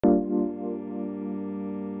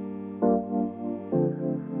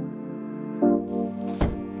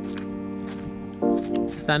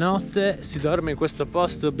Stanotte si dorme in questo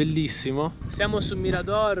posto bellissimo. Siamo su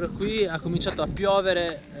Mirador, qui ha cominciato a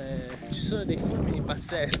piovere, ci sono dei fulmini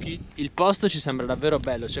pazzeschi. Il posto ci sembra davvero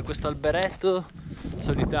bello, c'è questo alberetto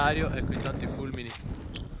solitario, ecco intanto i fulmini.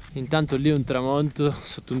 Intanto lì un tramonto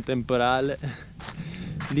sotto un temporale.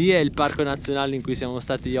 Lì è il Parco Nazionale in cui siamo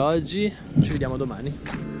stati oggi. Ci vediamo domani.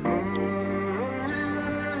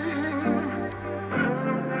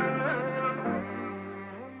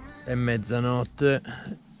 È mezzanotte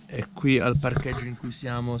e qui al parcheggio in cui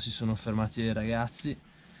siamo si sono fermati dei ragazzi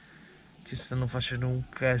che stanno facendo un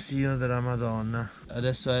casino della Madonna.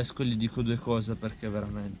 Adesso esco e gli dico due cose perché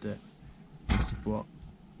veramente non si può,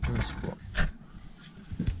 non si può.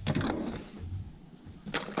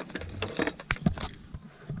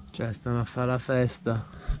 Cioè stanno a fare la festa.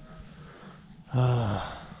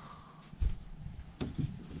 Ah.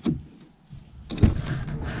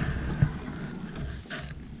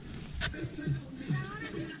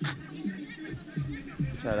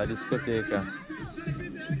 C'è la discoteca.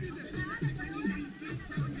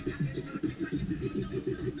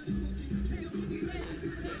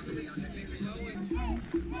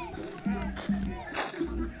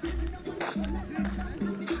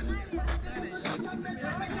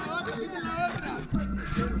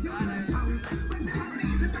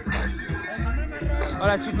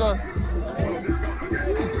 Hola chicos.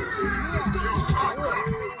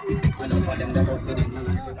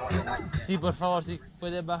 Sí, por favor, si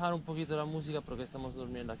puedes bajar un poquito la música porque estamos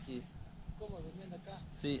durmiendo aquí. ¿Cómo? ¿Durmiendo acá?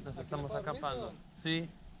 Sí, nos estamos acampando. Sí,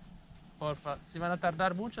 porfa. Si van a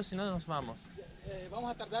tardar mucho, si no nos vamos.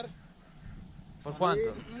 Vamos a tardar. ¿Por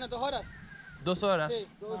cuánto? Unas 2 horas. 2 horas. Sí,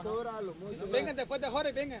 2 horas. Vengan después de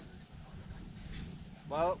horas y vengan.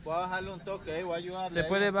 Voy a bajarle un toque, voy a ayudarle. ¿Se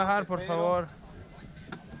puede bajar, por favor?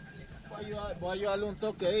 Voy a ayudarle un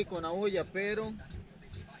toque ahí con la bulla, pero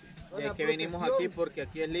es que venimos aquí porque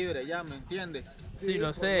aquí es libre, ya, ¿me entiendes? Sí,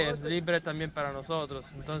 lo sé, es libre también para nosotros,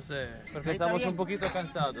 entonces, porque estamos un poquito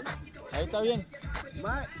cansados. Ahí está bien.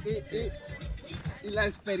 Y la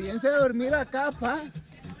experiencia de dormir acá, pa,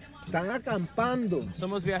 están acampando.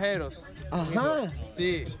 Somos viajeros. Ajá.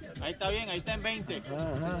 Sí. Ahí está bien, ahí está en 20.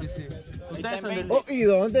 Ajá. Sí, sí. ¿Ustedes son Oh, ¿y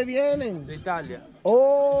dónde vienen? de Italia?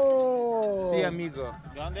 Oh. Sí, amigo.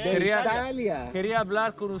 De Italia. Quería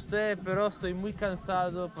hablar con usted, pero estoy muy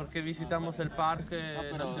cansado porque visitamos el Parque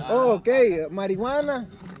Nacional. Oh, ok. ¿Marihuana?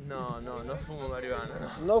 No fumo marihuana.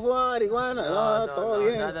 ¿No fuma marihuana? No, todo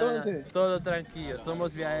bien, nada, entonces. nada. Todo tranquilo,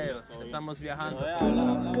 somos viajeros, estamos viajando.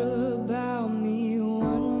 Talk about me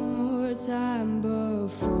one more time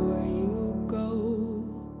before you go.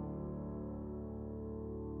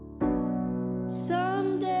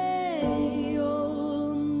 Someday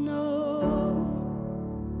you'll know.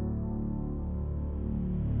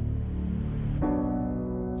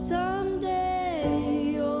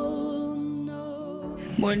 Someday you'll know.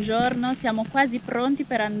 Buongiorno, siamo quasi pronti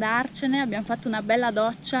per andarcene, abbiamo fatto una bella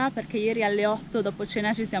doccia perché ieri alle 8 dopo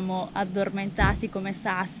cena ci siamo addormentati come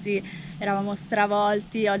sassi, eravamo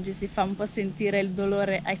stravolti, oggi si fa un po' sentire il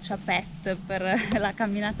dolore ai ciapetti per la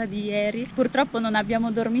camminata di ieri. Purtroppo non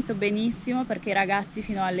abbiamo dormito benissimo perché i ragazzi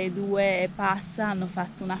fino alle 2 e passa hanno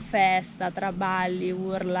fatto una festa tra balli,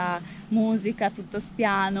 urla, musica, tutto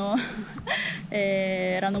spiano.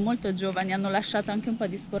 Erano molto giovani, hanno lasciato anche un po'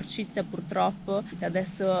 di sporcizia purtroppo.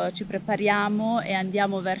 Adesso ci prepariamo e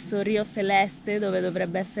andiamo verso Rio Celeste dove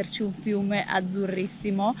dovrebbe esserci un fiume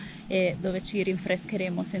azzurrissimo e dove ci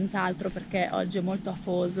rinfrescheremo senz'altro perché oggi è molto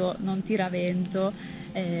afoso, non tira vento,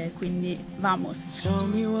 quindi vamos. Show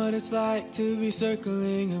me what it's like to be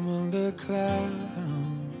circling among the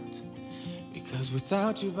clouds, because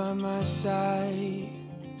without you by my side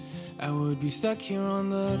I would be stuck here on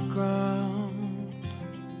the ground.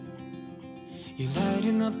 You're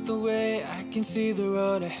lighting up the way, I can see the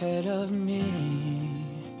road ahead of me.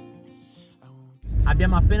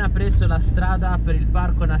 Abbiamo appena preso la strada per il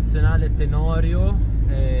Parco Nazionale Tenorio,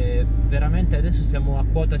 veramente adesso siamo a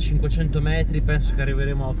quota 500 metri, penso che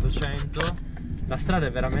arriveremo a 800. La strada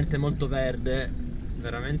è veramente molto verde,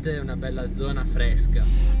 veramente una bella zona fresca.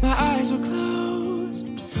 My eyes were closed,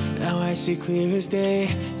 now I see clear as day,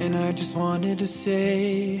 and I just wanted to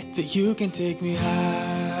say that you can take me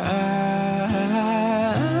high.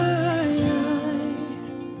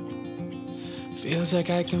 Feels like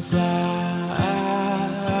I can fly.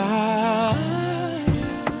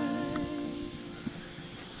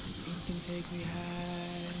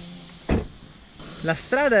 La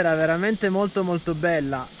strada era veramente molto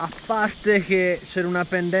bella, a parte che c'era una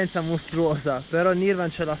pendenza mostruosa, però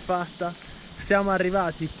Nirvan ce l'ha fatta. Siamo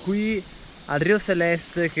arrivati qui al Rio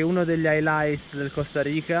Celeste, che è uno degli highlights del Costa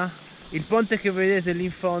Rica, Il ponte che vedete lì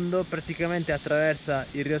in fondo praticamente attraversa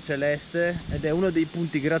il Rio Celeste ed è uno dei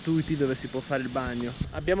punti gratuiti dove si può fare il bagno.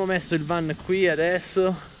 Abbiamo messo il van qui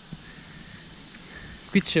adesso.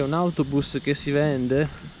 Qui c'è un autobus che si vende,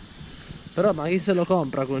 però ma chi se lo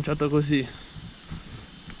compra conciato così?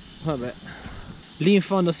 Vabbè. Lì in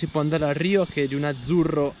fondo si può andare al Rio, che è di un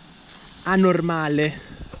azzurro anormale.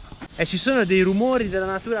 E ci sono dei rumori della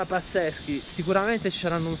natura pazzeschi. Sicuramente ci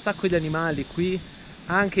saranno un sacco di animali qui,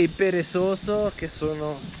 anche i peresoso, che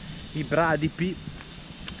sono i bradipi.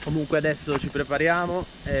 Comunque adesso ci prepariamo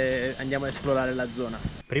e andiamo a esplorare la zona.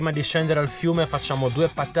 Prima di scendere al fiume facciamo 2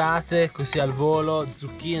 patate così al volo,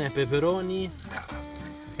 zucchine e peperoni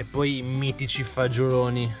e poi i mitici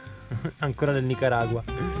fagioloni ancora del Nicaragua.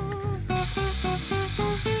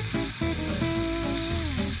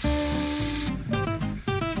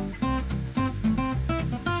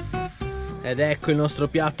 Ed ecco il nostro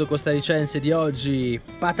piatto costarricense di oggi: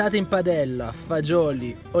 patate in padella,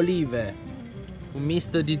 fagioli, olive, un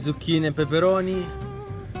misto di zucchine e peperoni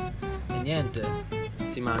e niente,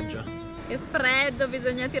 si mangia. Che freddo,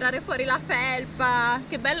 bisogna tirare fuori la felpa.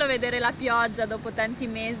 Che bello vedere la pioggia dopo tanti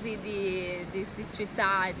mesi di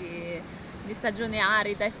siccità, di stagione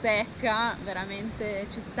arida e secca. Veramente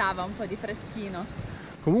ci stava un po' di freschino.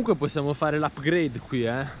 Comunque possiamo fare l'upgrade qui,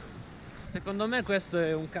 Secondo me questo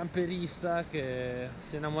è un camperista che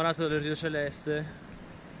si è innamorato del Rio Celeste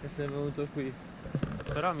e si è venuto qui.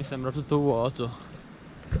 Però mi sembra tutto vuoto.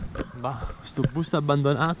 Bah, questo bus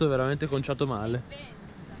abbandonato è veramente conciato male.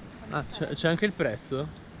 Ah, c'è anche il prezzo?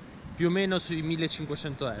 Più o meno sui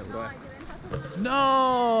 1500 euro.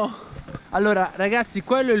 No! Allora ragazzi,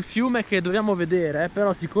 quello è il fiume che dobbiamo vedere,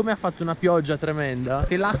 però siccome ha fatto una pioggia tremenda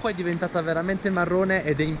che l'acqua è diventata veramente marrone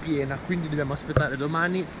ed è in piena, quindi dobbiamo aspettare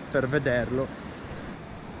domani per vederlo.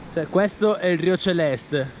 Cioè questo è il Rio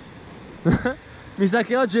Celeste. Mi sa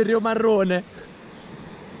che oggi è il Rio Marrone.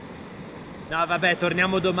 No vabbè,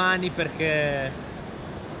 torniamo domani perché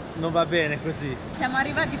non va bene così. Siamo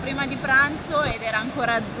arrivati prima di pranzo ed era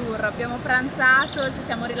ancora azzurro. Abbiamo pranzato, ci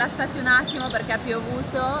siamo rilassati un attimo perché ha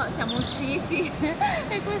piovuto, siamo usciti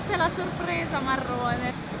e questa è la sorpresa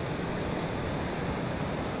marrone.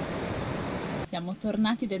 Siamo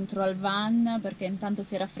tornati dentro al van perché intanto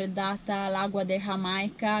si è raffreddata l'acqua di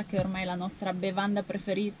Jamaica, che ormai è la nostra bevanda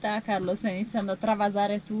preferita. Carlo sta iniziando a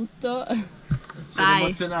travasare tutto. Sono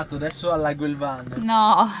emozionato, adesso allago il van.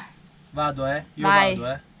 No. Vado, Io Vai.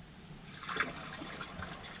 vado,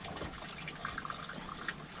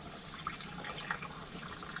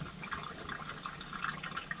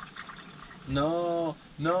 No,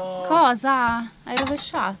 no. Cosa? Hai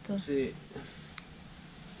rovesciato? Sì.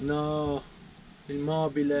 No, il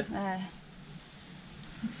mobile.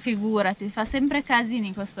 Figurati, fa sempre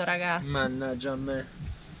casini questo ragazzo. Mannaggia a me.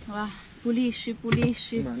 Va, pulisci,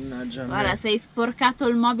 pulisci. Mannaggia a me. Guarda, sei sporcato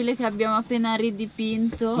il mobile che abbiamo appena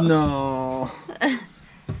ridipinto. No.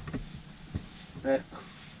 Ecco,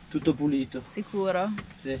 tutto pulito. Sicuro?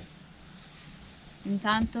 Sì.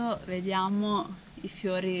 Intanto vediamo i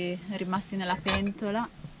fiori rimasti nella pentola.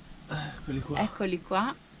 Eccoli qua. Eccoli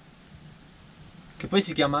qua. Che poi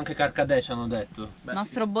si chiama anche carcadè, ci hanno detto. Il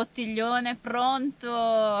nostro bottiglione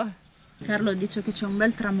pronto. Carlo dice che c'è un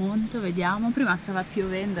bel tramonto, vediamo. Prima stava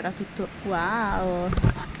piovendo, era tutto wow.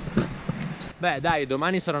 Beh dai,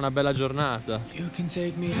 domani sarà una bella giornata. You can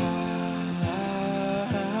take me high.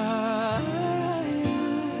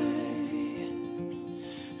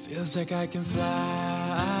 Feels like I can fly.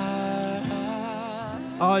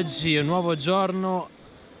 Oggi è un nuovo giorno.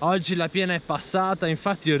 Oggi la piena è passata,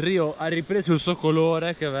 infatti il Rio ha ripreso il suo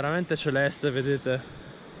colore, che è veramente celeste, vedete?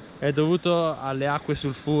 È dovuto alle acque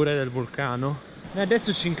sulfuree del vulcano. Noi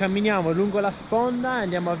adesso ci incamminiamo lungo la sponda e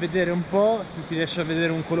andiamo a vedere un po' se si riesce a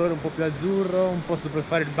vedere un colore un po' più azzurro, un posto per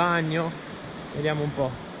fare il bagno. Vediamo un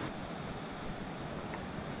po'.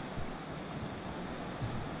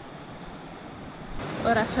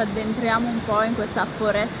 Ora ci addentriamo un po' in questa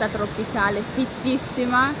foresta tropicale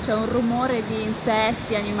fittissima, c'è un rumore di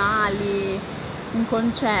insetti, animali, un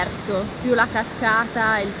concerto, più la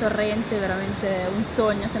cascata e il torrente, veramente un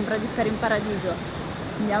sogno, sembra di stare in paradiso.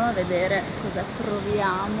 Andiamo a vedere cosa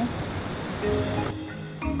troviamo.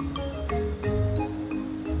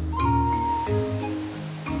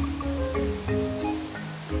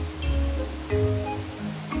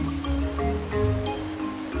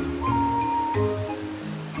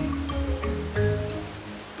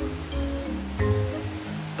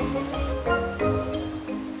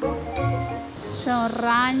 C'è un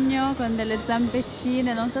ragno con delle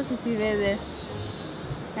zampettine, non so se si vede,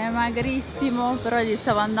 è magrissimo, però gli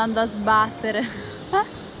stavo andando a sbattere.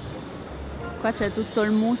 Qua c'è tutto il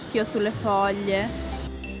muschio sulle foglie.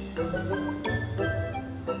 Ci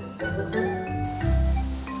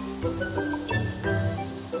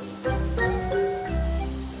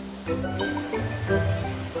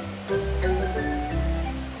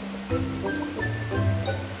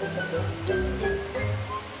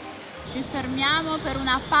fermiamo per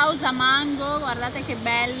una pausa mango, guardate che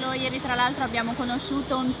bello. Ieri tra l'altro abbiamo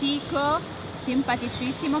conosciuto un tico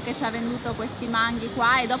simpaticissimo che ci ha venduto questi manghi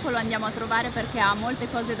qua e dopo lo andiamo a trovare perché ha molte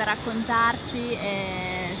cose da raccontarci e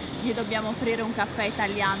gli dobbiamo offrire un caffè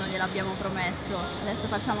italiano, gliel'abbiamo promesso. Adesso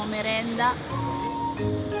facciamo merenda.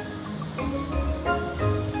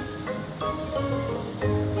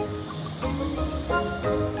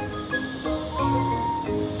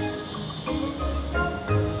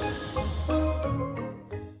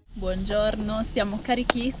 Buongiorno, siamo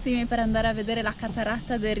carichissimi per andare a vedere la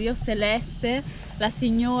cataratta del Rio Celeste. La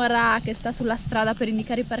signora che sta sulla strada per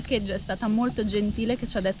indicare i parcheggi è stata molto gentile, che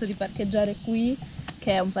ci ha detto di parcheggiare qui,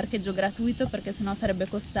 che è un parcheggio gratuito, perché sennò sarebbe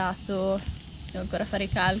costato, devo ancora fare i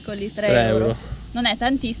calcoli, 3 euro. Non è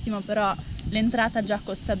tantissimo, però l'entrata già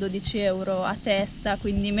costa 12 euro a testa,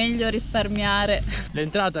 quindi meglio risparmiare.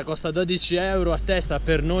 L'entrata costa 12 euro a testa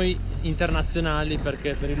per noi internazionali,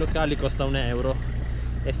 perché per i locali costa 1 euro.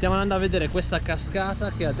 E stiamo andando a vedere questa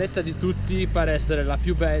cascata che a detta di tutti pare essere la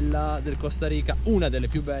più bella del Costa Rica, una delle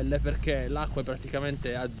più belle, perché l'acqua è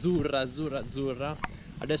praticamente azzurra, azzurra, azzurra.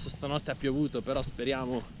 Adesso stanotte ha piovuto, però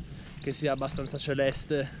speriamo che sia abbastanza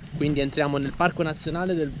celeste. Quindi entriamo nel Parco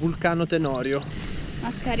Nazionale del Vulcano Tenorio.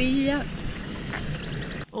 Mascariglia.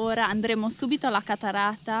 Ora andremo subito alla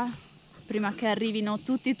catarata, prima che arrivino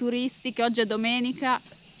tutti i turisti, che oggi è domenica.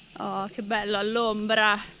 Oh, che bello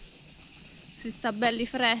all'ombra! Si sta belli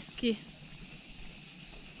freschi.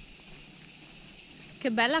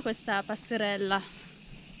 Che bella questa passerella.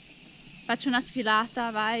 Faccio una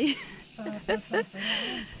sfilata, vai.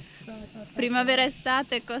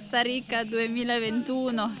 Primavera-estate Costa Rica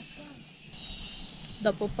 2021.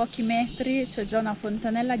 Dopo pochi metri c'è già una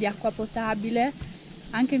fontanella di acqua potabile.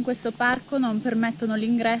 Anche in questo parco non permettono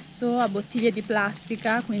l'ingresso a bottiglie di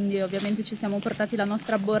plastica, quindi ovviamente ci siamo portati la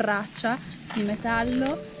nostra borraccia di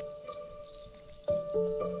metallo.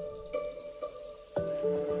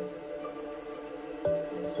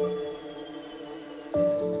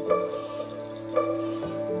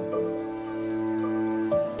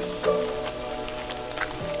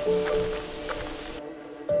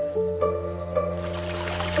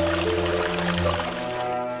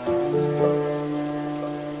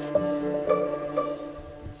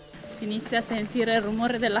 Si inizia a sentire il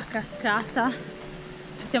rumore della cascata.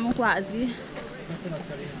 Ci siamo quasi.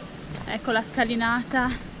 Ecco la scalinata,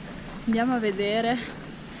 andiamo a vedere.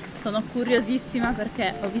 Sono curiosissima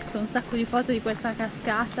perché ho visto un sacco di foto di questa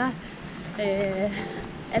cascata e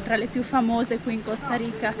è tra le più famose qui in Costa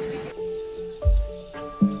Rica.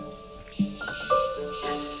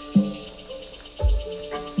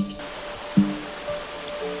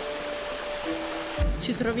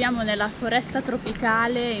 Ci troviamo nella foresta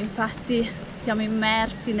tropicale, infatti siamo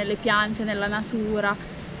immersi nelle piante, nella natura,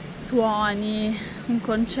 suoni, un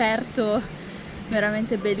concerto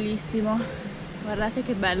veramente bellissimo. Guardate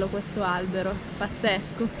che bello questo albero,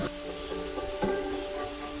 pazzesco.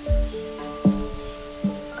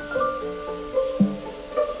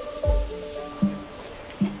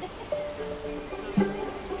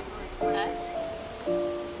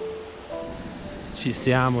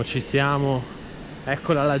 Ci siamo.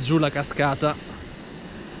 Eccola laggiù la cascata.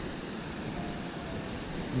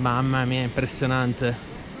 Mamma mia, impressionante.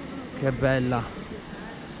 Che bella.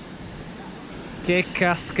 Che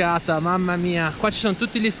cascata, mamma mia. Qua ci sono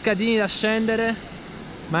tutti gli scadini da scendere,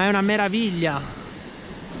 ma è una meraviglia.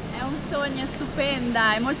 È un sogno, è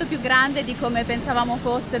stupenda, è molto più grande di come pensavamo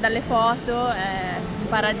fosse dalle foto, è un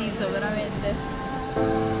paradiso veramente.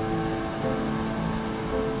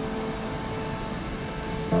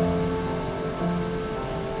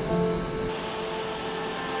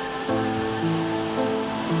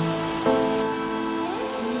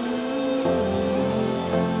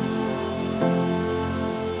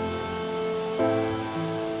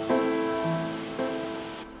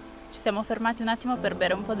 Siamo fermati un attimo per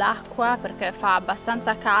bere un po' d'acqua perché fa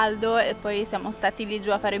abbastanza caldo e poi siamo stati lì giù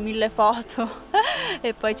a fare 1000 foto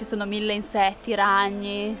e poi ci sono 1000 insetti,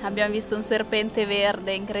 ragni, abbiamo visto un serpente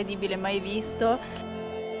verde incredibile, mai visto.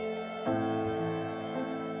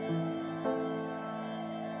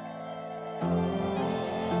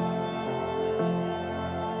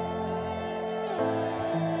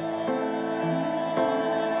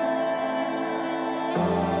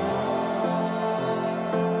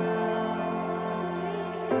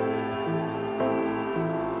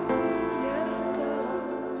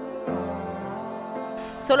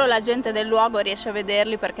 Solo la gente del luogo riesce a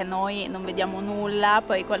vederli perché noi non vediamo nulla,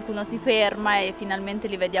 poi qualcuno si ferma e finalmente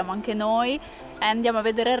li vediamo anche noi e andiamo a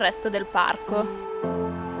vedere il resto del parco.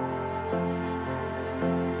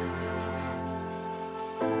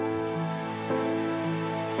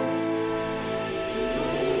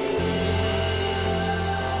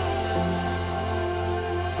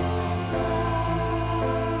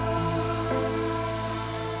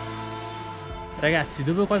 Ragazzi,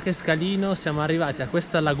 dopo qualche scalino siamo arrivati a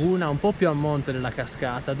questa laguna un po' più a monte della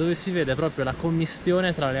cascata, dove si vede proprio la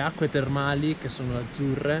commistione tra le acque termali, che sono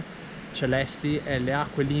azzurre, celesti, e le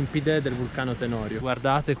acque limpide del vulcano Tenorio.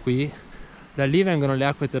 Guardate qui, da lì vengono le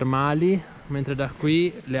acque termali, mentre da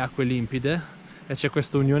qui le acque limpide, e c'è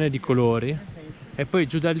questa unione di colori, e poi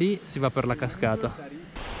giù da lì si va per la cascata.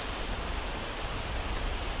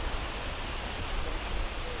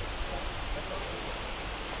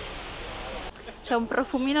 C'è un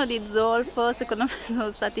profumino di zolfo, secondo me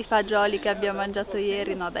sono stati i fagioli che abbiamo mangiato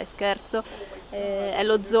ieri, no dai scherzo, è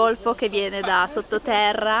lo zolfo che viene da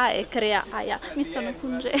sottoterra e crea, mi stanno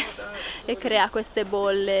pungendo, e crea queste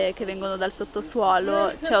bolle che vengono dal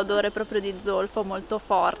sottosuolo, c'è odore proprio di zolfo molto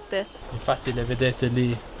forte. Infatti le vedete lì,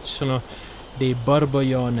 ci sono dei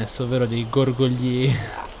borbogliones, ovvero dei gorgogli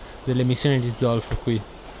delle emissioni di zolfo qui,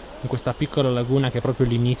 in questa piccola laguna che è proprio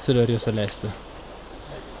l'inizio del Rio Celeste.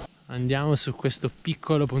 Andiamo su questo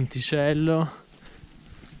piccolo ponticello.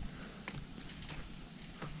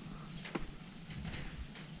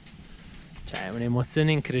 Cioè, è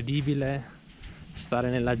un'emozione incredibile stare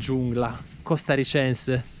nella giungla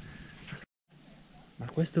costaricense. Ma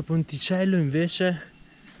questo ponticello invece,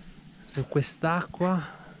 su quest'acqua,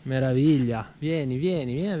 meraviglia.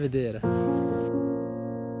 Vieni a vedere.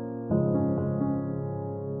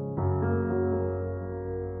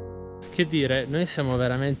 Che dire, noi siamo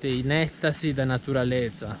veramente in estasi da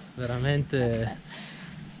naturalezza, veramente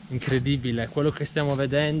incredibile. Quello che stiamo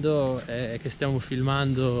vedendo è che stiamo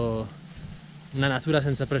filmando una natura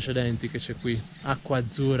senza precedenti che c'è qui. Acqua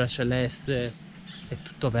azzurra, celeste, è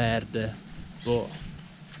tutto verde. Boh.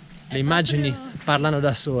 Le immagini parlano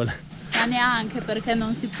da sole. Ma neanche, perché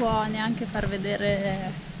non si può neanche far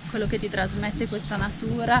vedere quello che ti trasmette questa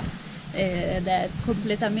natura. Ed è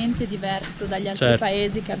completamente diverso dagli altri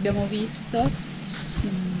paesi che abbiamo visto,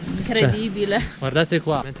 incredibile. Guardate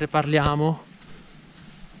qua, mentre parliamo,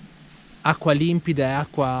 acqua limpida e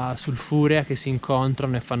acqua sulfurea che si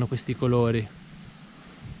incontrano e fanno questi colori.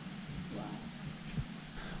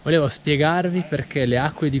 Volevo spiegarvi perché le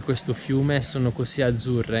acque di questo fiume sono così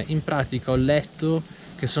azzurre. In pratica ho letto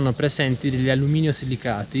che sono presenti degli alluminio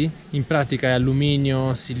silicati, in pratica è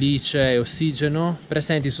alluminio, silice e ossigeno,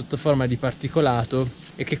 presenti sotto forma di particolato,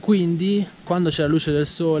 e che quindi quando c'è la luce del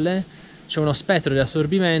sole c'è uno spettro di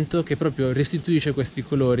assorbimento che proprio restituisce questi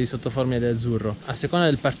colori sotto forma di azzurro. A seconda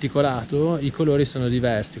del particolato i colori sono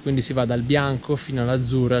diversi, quindi si va dal bianco fino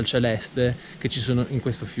all'azzurro, al celeste che ci sono in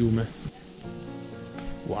questo fiume.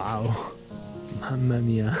 Wow, mamma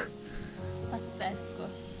mia. Pazzesco.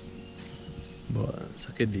 Boh, non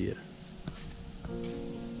so che dire.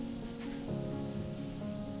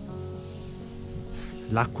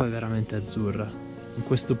 L'acqua è veramente azzurra. In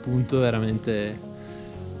questo punto veramente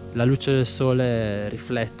la luce del sole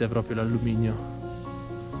riflette proprio l'alluminio.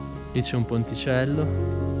 Lì c'è un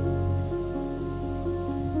ponticello.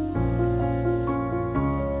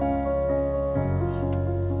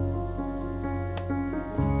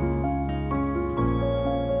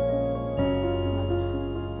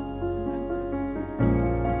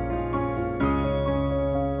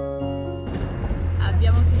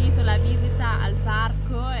 Abbiamo finito la visita al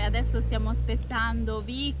parco e adesso stiamo aspettando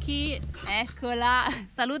Vicky, eccola,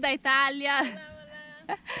 saluta Italia,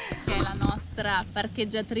 che è la nostra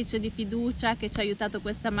parcheggiatrice di fiducia che ci ha aiutato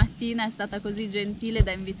questa mattina, è stata così gentile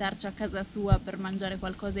da invitarci a casa sua per mangiare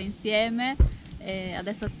qualcosa insieme. E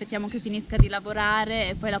adesso aspettiamo che finisca di lavorare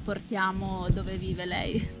e poi la portiamo dove vive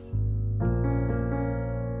lei.